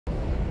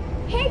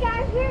Hey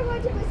guys, we're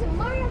going to play some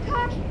Mario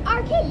Kart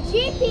Arcade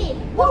GP.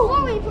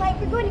 Before we play,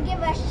 we're going to give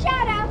a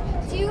shout out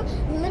to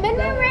Lemon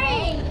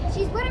Meringue.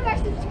 She's one of our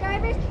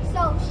subscribers,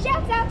 so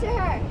shouts out to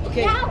her.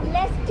 Okay. Now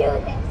let's do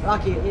this.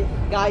 Rocky,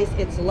 guys,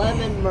 it's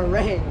Lemon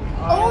Meringue.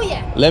 Oh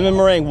yeah. Lemon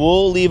Meringue.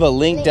 We'll leave a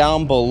link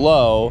down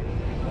below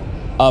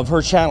of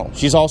her channel.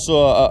 She's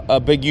also a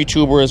big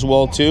YouTuber as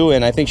well too,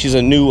 and I think she's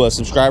a new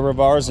subscriber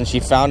of ours, and she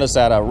found us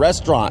at a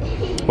restaurant,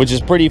 which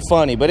is pretty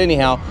funny. But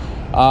anyhow,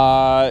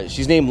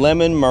 she's named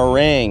Lemon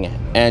Meringue,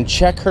 and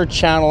check her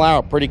channel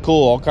out. Pretty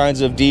cool. All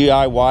kinds of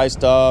DIY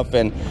stuff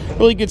and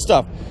really good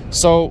stuff.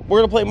 So we're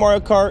gonna play Mario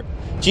Kart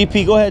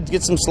GP. Go ahead,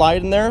 get some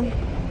slide in there.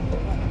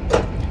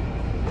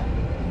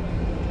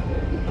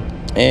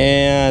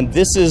 And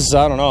this is,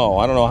 I don't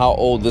know how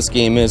old this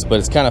game is, but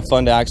it's kind of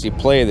fun to actually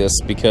play this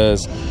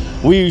because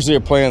we usually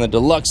are playing the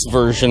deluxe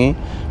version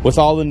with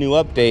all the new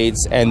updates,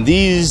 and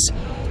these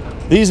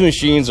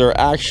machines are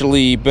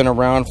actually been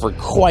around for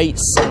quite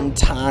some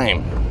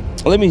time.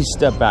 Let me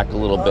step back a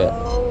little bit.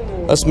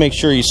 Let's make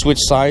sure you switch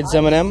sides,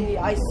 Eminem.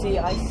 I see,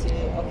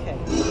 okay.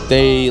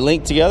 They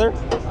link together?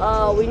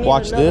 We need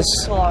Watch another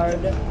this.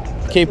 card.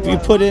 Okay, you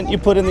put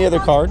in the other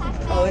card.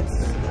 Oh,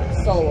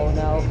 it's solo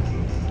now.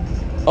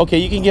 Okay,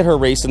 you can get her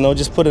racing though.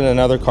 Just put in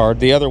another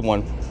card, the other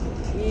one.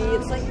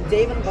 It's like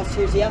David and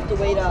Buster's. You have to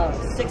wait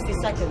 60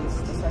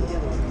 seconds to start the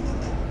other one.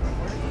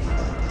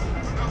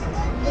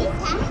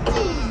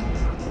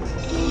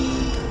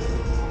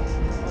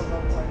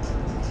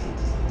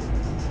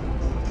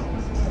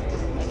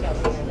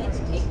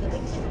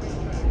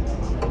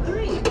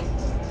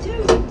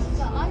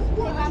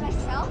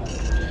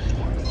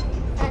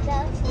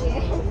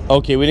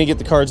 Okay, we didn't get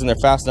the cards in there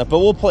fast enough, but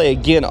we'll play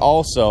again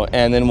also,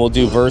 and then we'll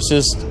do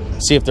versus,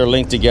 see if they're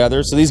linked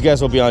together. So these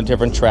guys will be on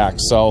different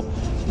tracks. So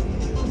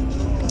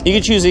you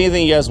can choose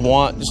anything you guys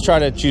want. Just try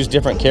to choose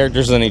different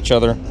characters than each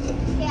other.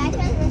 Okay, I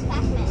chose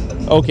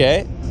Pac-Man.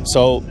 Okay,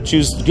 so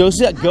choose Ghost.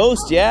 Yeah,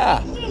 Ghost.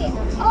 Yeah.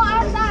 Oh,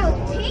 I thought it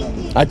was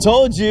Pinky. I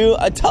told you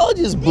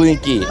it's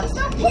Blinky. It looks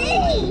so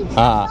pink.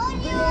 Ah. Oh,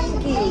 you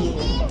like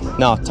Pinky?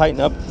 Now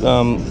tighten up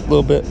a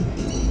little bit.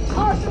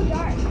 Oh, it's so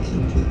dark.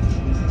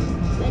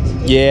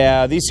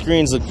 Yeah, these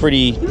screens look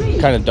pretty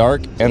kind of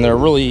dark, and they're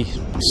really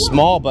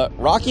small, but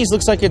Rocky's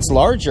looks like it's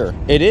larger.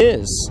 It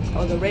is.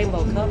 Oh, the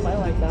Rainbow Cup. I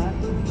like that.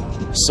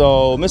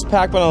 So Miss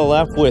Pac-Man on the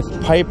left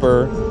with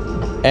Piper,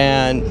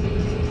 and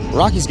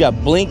Rocky's got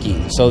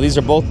Blinky. So these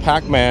are both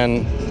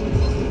Pac-Man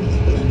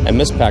and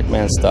Miss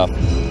Pac-Man stuff.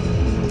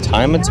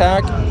 Time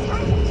attack.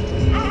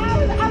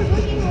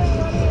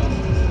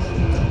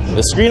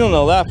 The screen on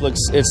the left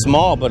it's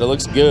small, but it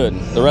looks good.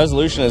 The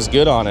resolution is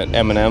good on it,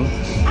 Eminem.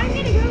 I'm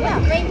gonna go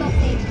with Rainbow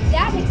Stage.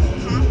 That makes me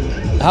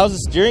happy. How's the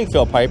steering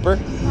feel, Piper?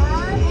 It's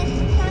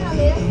kind of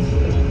loose.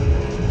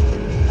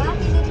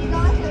 Rocky, did you go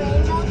with the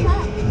Rainbow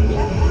Cup?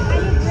 I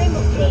did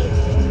Rainbow Stage.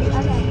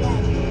 Okay, good.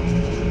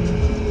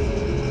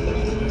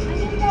 I'm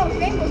gonna go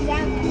Rainbow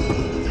down there.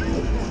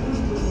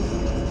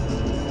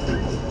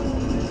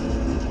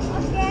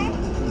 Okay.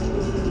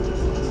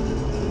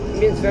 You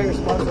mean it's very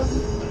responsive?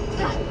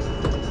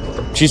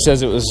 She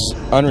says it was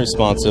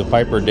unresponsive.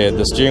 Piper did.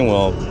 The steering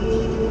wheel.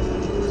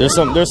 There's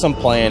some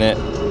play in it.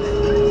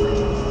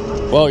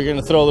 Well, you're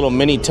gonna throw a little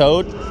mini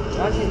Toad.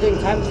 Rocky's doing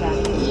time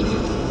attack.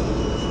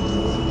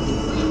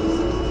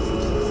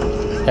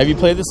 Have you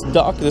played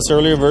this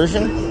earlier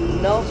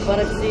version? No, but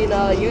I've seen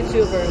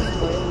YouTubers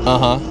play it.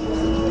 Uh-huh.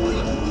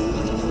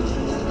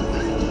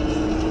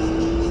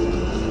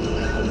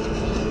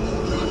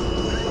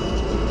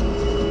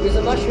 Use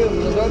a mushroom.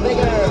 You'll grow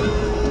bigger.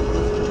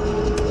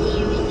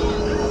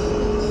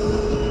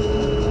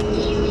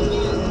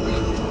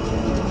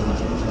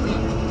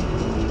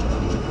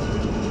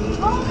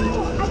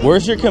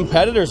 Where's your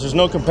competitors? There's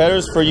no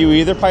competitors for you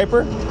either,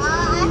 Piper? I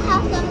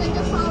have something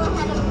to fall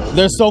ahead of me.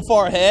 They're so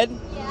far ahead?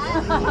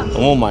 Yeah.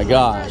 Oh my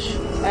gosh.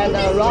 And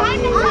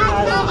Rocky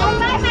I'm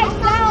by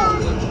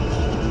myself.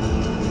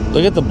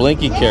 Look at the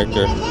Blinky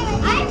character.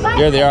 I'm by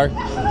Here they are.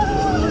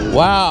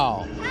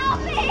 Wow.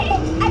 Help me!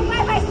 I'm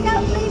by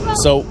myself. Leave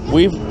us. So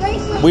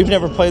we've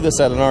never played this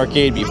at an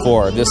arcade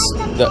before.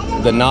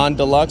 The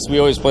non-deluxe. We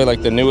always play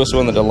like the newest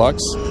one, the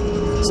deluxe.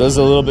 So this is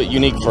a little bit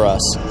unique for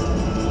us.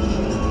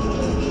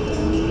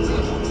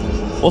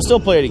 We'll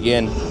still play it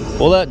again.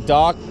 We'll let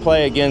Doc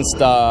play against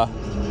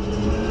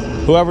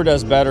whoever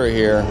does better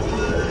here.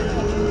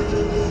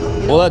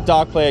 We'll let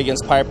Doc play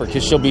against Piper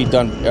because she'll be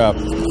done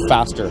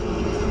faster.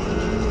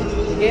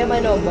 The game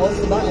I know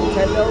most about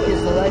Nintendo is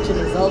the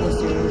Legend of Zelda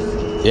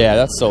series. Yeah,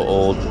 that's so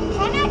old.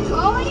 Can I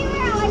go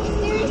anywhere? I'm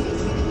serious.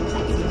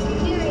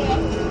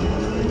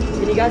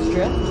 Can you guys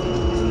drift?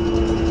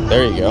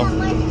 There you go. I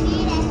got more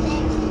speed, I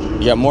think.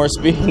 You got more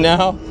speed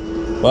now?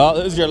 Well,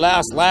 this is your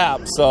last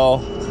lap,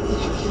 so.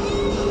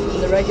 In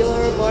the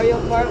regular Mario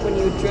Kart, when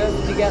you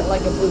drift, you get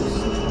like a boost.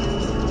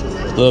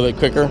 A little bit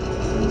quicker.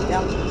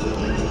 Yeah.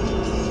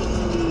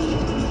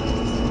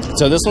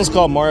 So this one's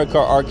called Mario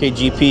Kart Arcade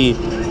GP,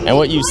 and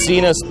what you've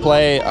seen us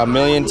play a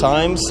million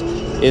times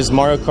is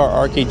Mario Kart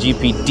Arcade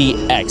GP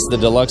DX, the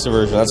deluxe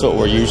version. That's what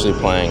we're usually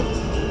playing.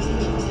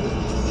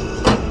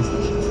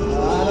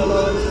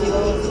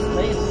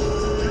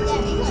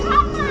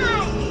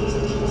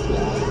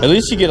 At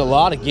least you get a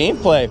lot of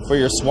gameplay for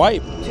your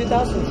swipe.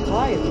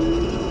 2005.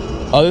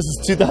 Oh, this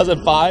is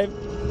 2005?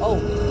 Oh,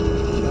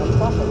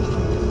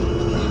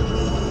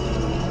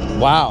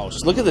 wow,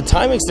 just look at the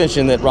time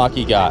extension that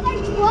Rocky got.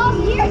 Like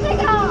 12 years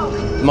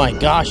ago. My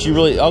gosh, you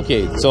really,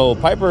 okay, so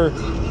Piper,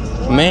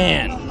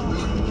 man,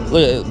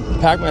 look,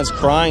 Pac-Man's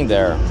crying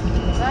there.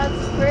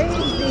 That's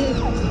crazy.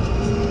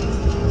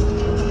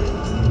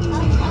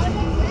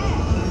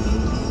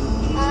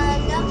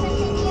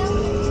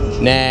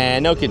 Nah,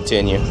 no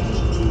continue.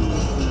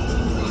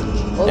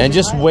 And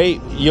just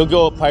wait, you'll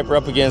go Piper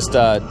up against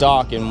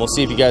Doc, and we'll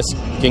see if you guys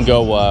can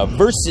go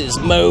versus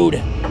mode.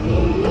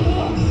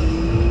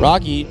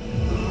 Rocky,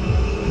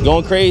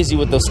 going crazy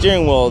with the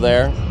steering wheel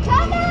there.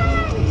 Come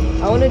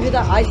on! I want to do the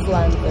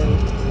Iceland thing.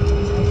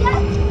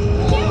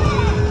 Just do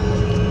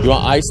it! You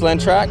want Iceland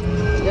track?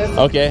 There's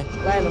Okay.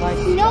 Land of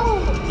Ice.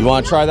 No! You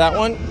want to try that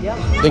one? Yep.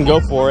 Then go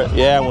for it.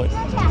 Yeah,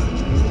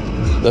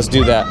 let's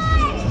do that.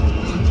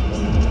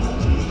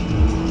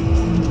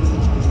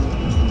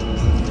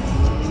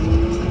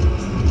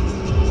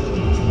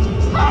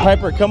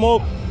 Piper, come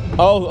up.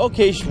 Oh,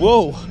 okay.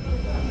 Whoa.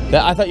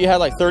 I thought you had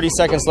like 30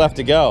 seconds left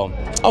to go.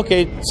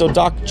 Okay, so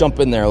Doc, jump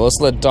in there. Let's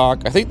let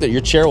Doc. I think that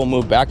your chair will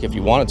move back if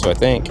you want it to, I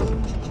think.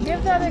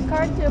 Give the other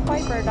card to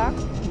Piper, Doc.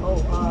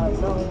 Oh,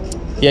 no.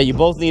 Yeah, you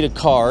both need a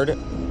card.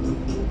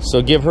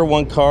 So give her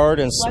one card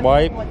and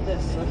swipe. Like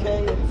this,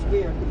 okay? It's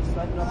weird.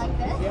 Swipe it up Like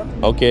this? Yep.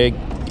 Okay,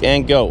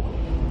 and go.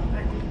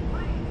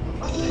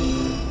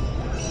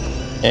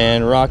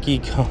 And Rocky,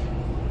 go.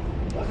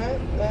 Okay,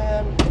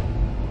 and...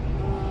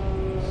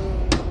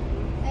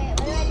 Wait,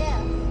 what do I do?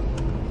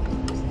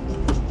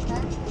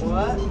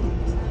 What?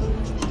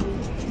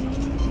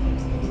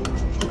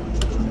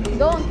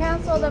 Go and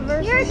cancel the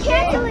versus. You're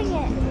canceling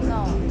it.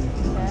 No.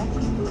 Okay.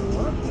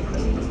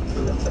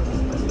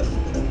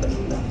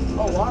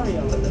 Oh,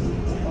 Wario.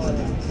 Oh,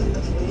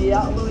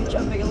 yeah, Luigi.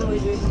 I'm picking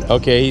Luigi.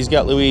 Okay, he's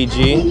got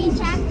Luigi.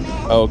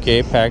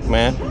 Okay,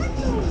 Pac-Man.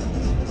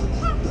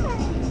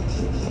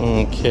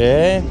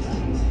 Okay.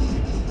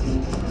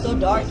 So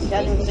dark, you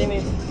can't even see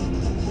me.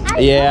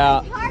 Yeah.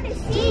 It's hard to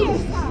see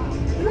yourself.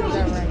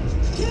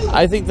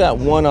 I think that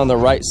one on the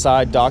right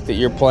side, Doc, that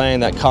you're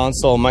playing, that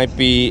console might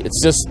be,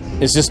 it's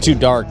just too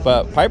dark,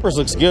 but Piper's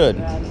looks good.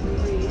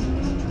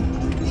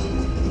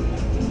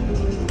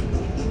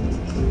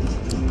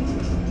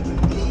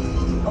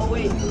 Oh,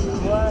 wait.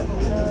 What?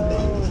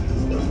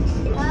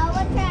 No.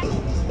 What's that?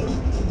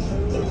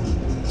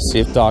 See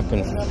if Doc can,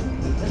 This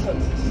one.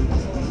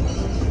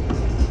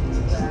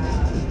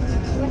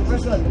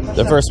 First one.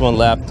 the first one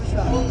left.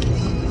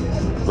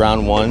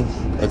 Round one.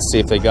 Let's see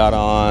if they got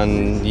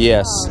on,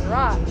 yes.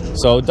 Alright.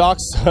 So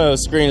Doc's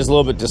screen is a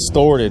little bit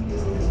distorted.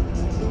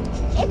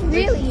 It's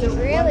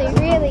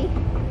really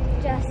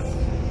just.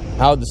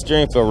 How'd the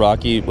steering feel,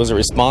 Rocky? Was it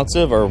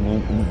responsive or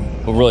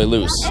really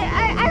loose?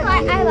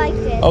 I liked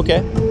it.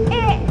 Okay.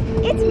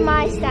 It's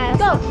my style.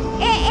 So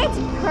it's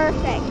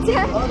perfect.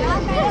 Oh,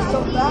 that's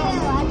so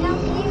fast.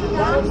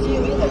 I don't see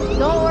you either.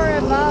 Don't worry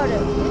about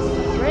it.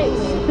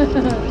 This is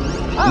great.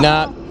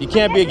 Nah, you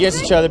can't be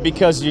against each other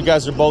because you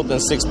guys are both in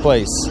 6th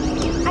place.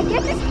 I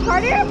guess it's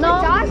harder for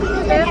No, dogs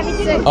because they have to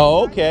do.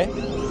 Oh, okay.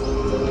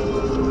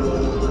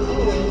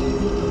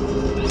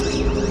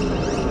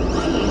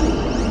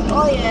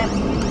 Oh, yeah.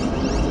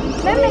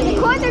 Remember, the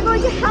coins are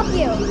going to help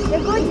you.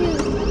 They're going to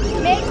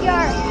make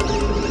your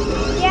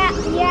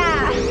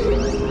yeah.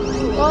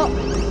 Well,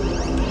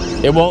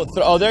 It won't.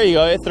 Oh, there you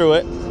go. It threw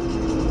it.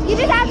 You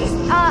just have to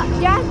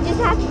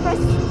just have to press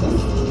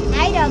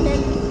item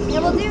and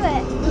it will do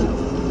it.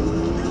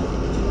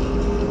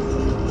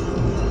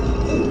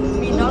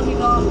 Speed Donkey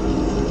Kong.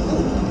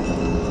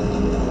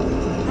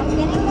 I'm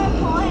getting more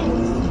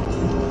coins.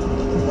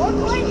 More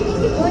coins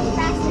means you're going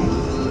faster.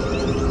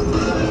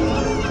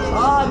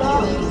 Oh, no.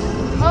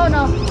 oh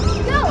no.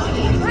 Go!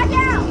 Watch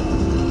out!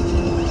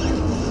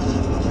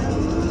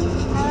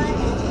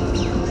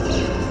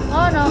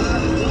 Oh no.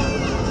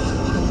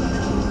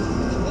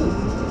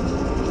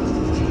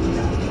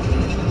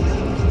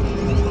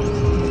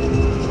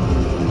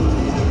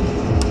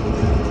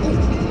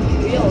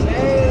 Real,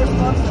 very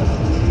responsive.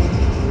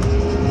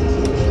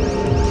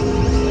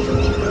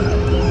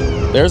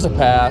 There's a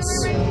pass.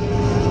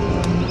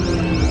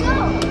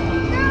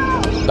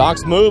 Go!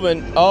 Doc's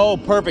moving. Oh,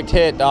 perfect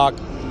hit, Doc.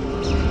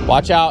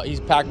 Watch out.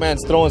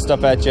 Pac-Man's throwing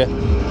stuff at you.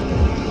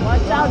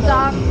 Watch out,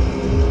 Doc.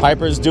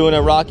 Piper's doing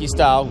a Rocky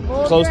style,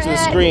 Hold close your to the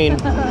head. screen.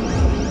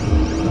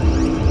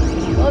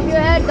 Hold your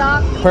head,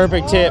 Doc.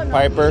 Perfect Oh, hit, no.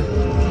 Piper. Go!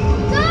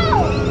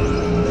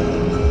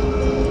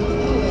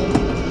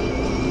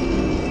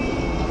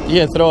 You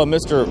gonna throw a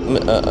Mr.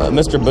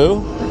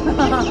 Boo?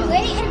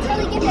 Wait until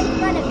he gets in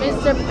front of you.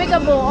 Mr.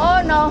 Peekaboo.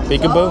 Oh no.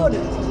 Peekaboo?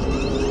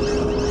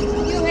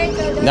 You wait,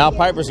 so Now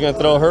Piper's gonna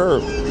throw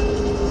her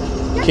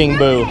King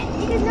Boo.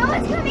 Because no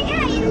one's coming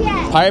at you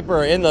yet.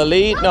 Piper in the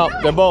lead. No,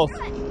 they're both.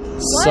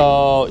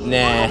 So,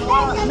 nah.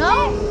 No.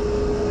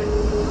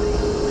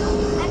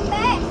 I'm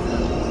back.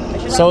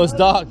 So is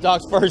Doc.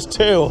 Doc's first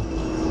too.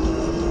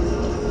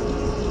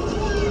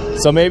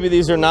 So maybe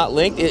these are not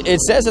linked. It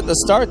says at the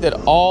start that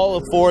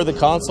all 4 of the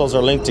consoles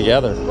are linked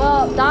together.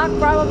 Well, Doc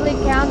probably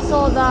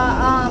canceled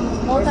the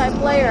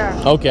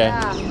multiplayer. Okay.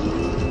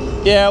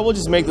 Yeah. Yeah, we'll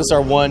just make this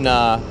our one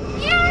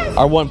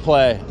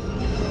play.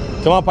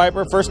 Come on,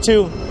 Piper, first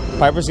 2.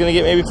 Piper's gonna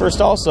get maybe first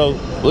also.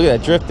 Look at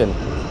that drifting.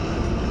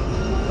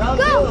 Round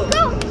Go, 2.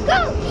 go,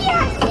 go!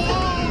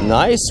 Yes!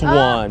 Nice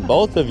one,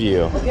 both of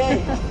you.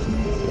 Okay.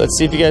 Let's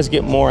see if you guys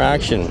get more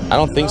action. I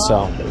don't think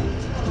so.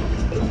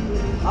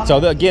 So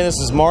again, this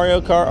is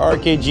Mario Kart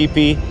Arcade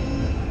GP.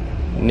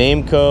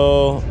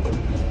 Nameco.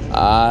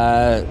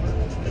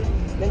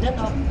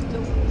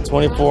 Nintendo.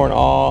 24 and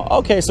all.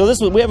 Okay, so this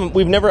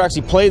we've never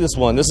actually played this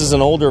one. This is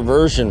an older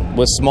version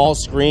with small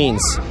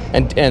screens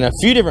and a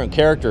few different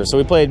characters. So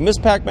we played Miss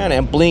Pac-Man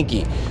and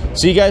Blinky.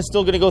 So you guys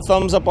still gonna go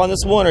thumbs up on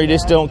this one, or you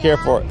just don't care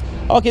for it?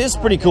 Okay, this is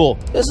pretty cool.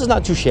 This is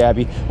not too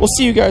shabby. We'll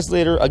see you guys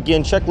later.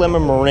 Again, check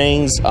Lemon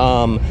Meringue's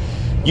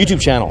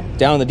YouTube channel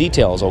down in the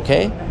details.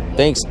 Okay,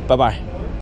 thanks. Bye bye.